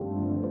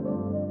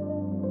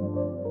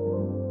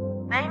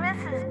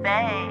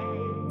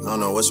I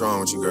don't know what's wrong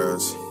with you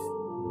girls.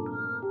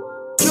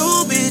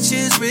 You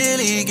bitches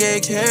really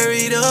get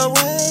carried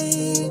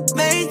away.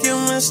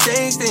 Making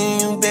mistakes,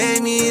 then you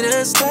beg me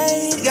to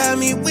stay. Got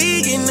me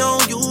weaking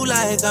on you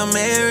like I'm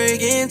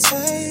arrogant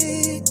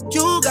Tate.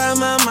 You got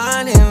my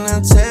mind in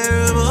a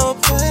terrible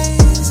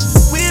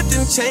place. Whipped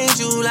and changed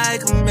you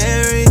like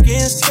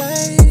American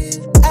slave.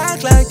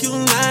 Act like you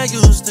not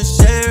used to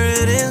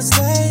Sheridan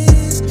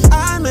Stays.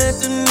 I met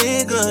the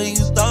nigga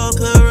you thought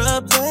could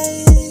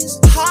replace.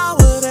 How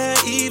would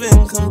that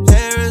even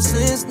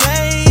comparisons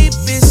made?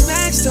 Bitch,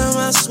 next time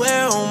I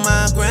swear on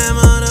my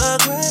grandmother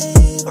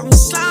grave, I'm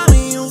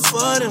sliming you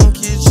for them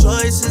kid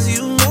choices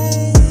you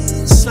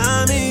made.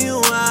 Sliming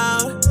you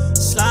out,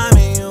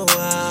 sliming you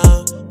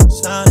out,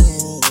 sliming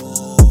you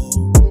out.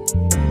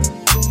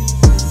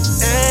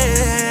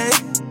 Hey,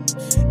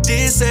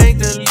 this ain't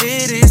the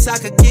latest I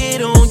could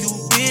get on you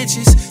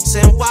bitches.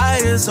 Send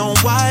wires on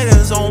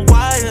wires on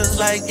wires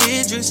like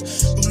Idris.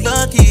 You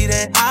lucky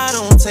that I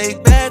don't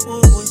take back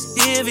what was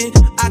given.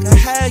 I could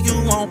have you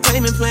on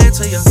payment plan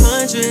till you're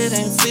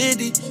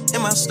 150.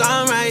 And my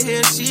star right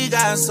here, she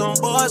got some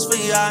bars for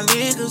y'all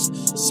niggas.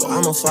 So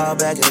I'ma fall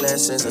back and let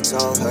Scissor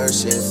talk her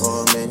shit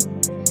for a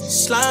minute.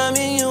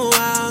 Sliming you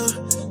out,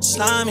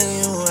 sliming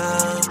you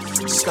out,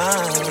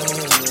 sliming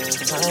you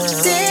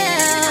out.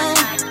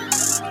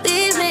 Damn,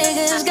 these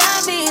niggas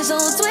got me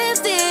so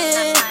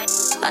twisted.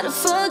 How the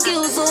fuck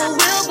you so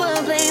real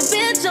but play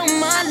bitch on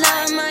my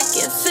line? I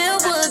can feel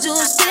what you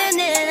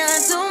spinning. I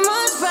too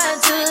much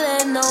pride to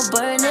let no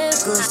burn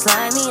nigga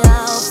slide me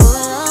out. Pull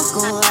up,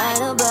 go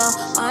right about.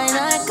 I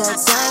ain't got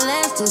time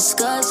left to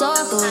discuss all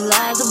the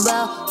lies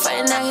about.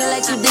 Fighting out here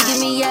like you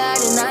digging me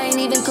out, and I ain't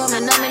even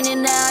coming, I'm in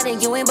and out.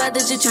 And you ain't about the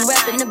shit you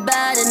rapping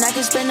about, and I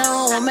can spend the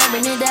whole I'm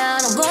wearing it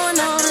down. I'm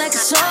going on like a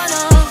sort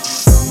of.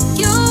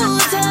 You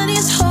tell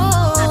these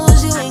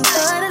hoes you ain't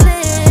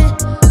cuddling.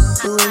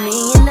 You and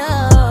me, you know.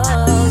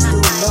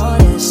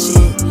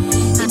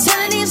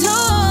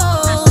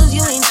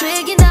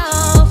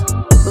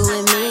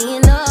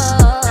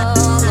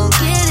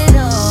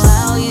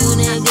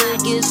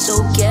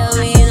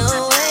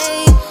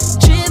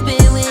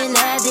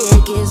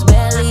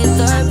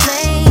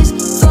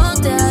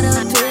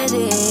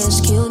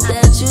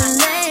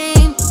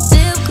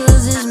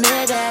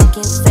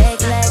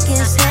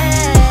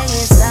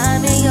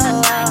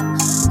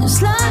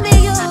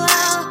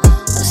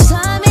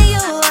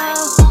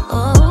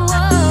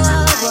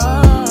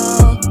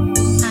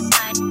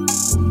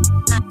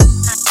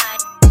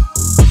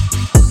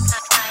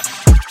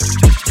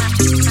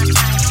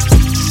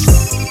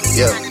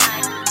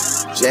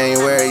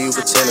 January, you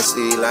pretend to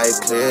see life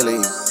clearly,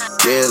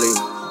 yearly.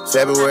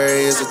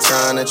 February is the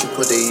time that you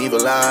put the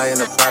evil eye in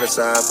the pot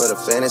aside for the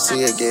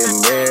fantasy of getting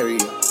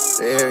married.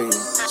 Very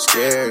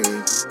scary.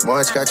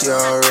 March got you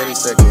already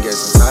second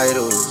guessing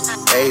titles.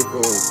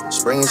 April,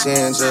 spring's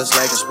here and just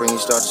like a spring,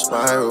 you start to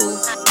spiral.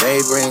 May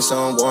bring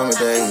some warmer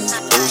days.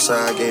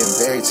 Poolside getting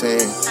very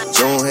tan.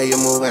 June, hey, you're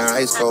moving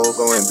ice cold,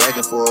 going back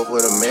and forth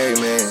with a merry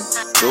man.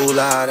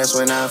 July, that's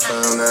when I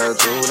found out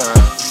July.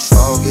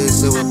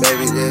 August, it was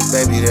baby this,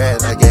 baby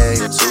that, I gave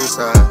you 2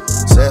 sides.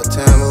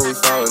 September, we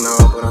falling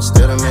off, but I'm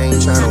still the man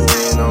you tryna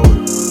win over.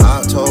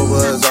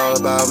 October is all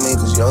about me,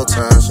 cause your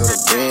time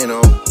should've been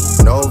over.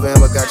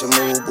 November, got your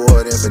mood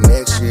board in for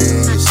next year,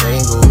 and you're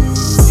single.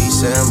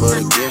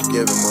 December, the gift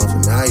giving month,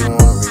 and now you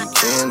wanna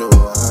rekindle.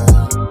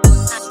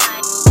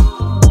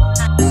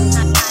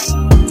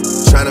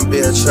 Tryna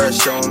build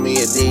trust, showing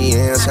me a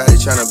DMs, how they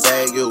tryna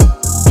bag you.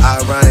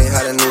 Ironic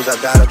how the news I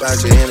got about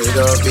you ended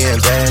up being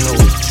bad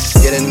news.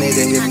 Get a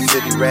nigga hit me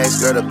 50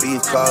 racks, girl, the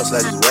beef cost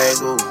like it's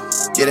Wagyu.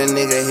 Get a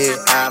nigga hit,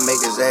 I make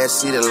his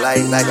ass see the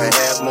light like a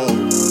half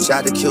moon.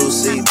 Shot the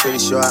QC, pretty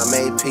sure I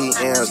made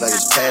PMs like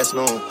it's past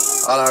noon.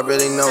 All I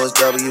really know is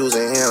W's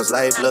and M's,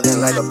 life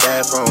looking like a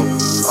bathroom.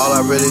 All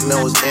I really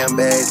know is M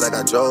bags like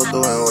I drove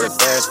through and ordered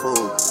fast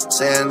food.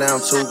 Saying I'm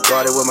too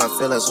guarded with my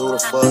feelings, who the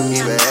fuck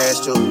even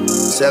asked you?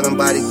 7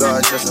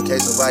 bodyguards just in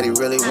case somebody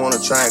really wanna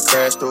try and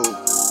crash through.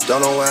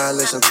 Don't know why I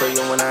listen to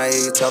you when I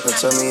hear you talking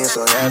to me, it's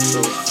so half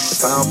true. If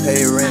I don't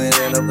pay rent, it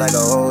end up like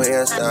a whole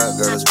hairstyle,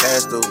 girl, it's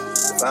past due.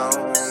 If I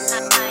don't...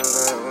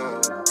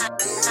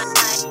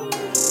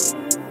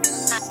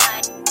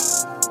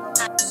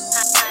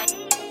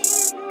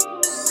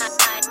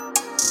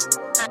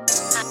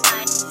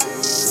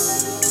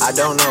 I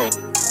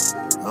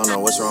don't know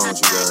what's wrong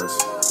with you girls.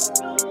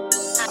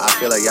 I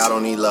feel like y'all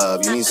don't need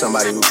love. You need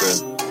somebody who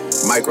could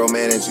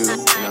micromanage you, you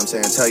know what I'm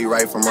saying? Tell you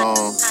right from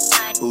wrong,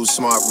 who's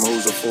smart from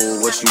who's a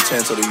fool, which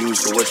utensil to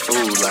use for which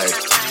food. Like,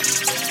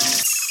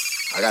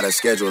 I got a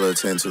schedule to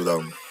attend to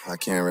though. I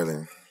can't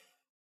really.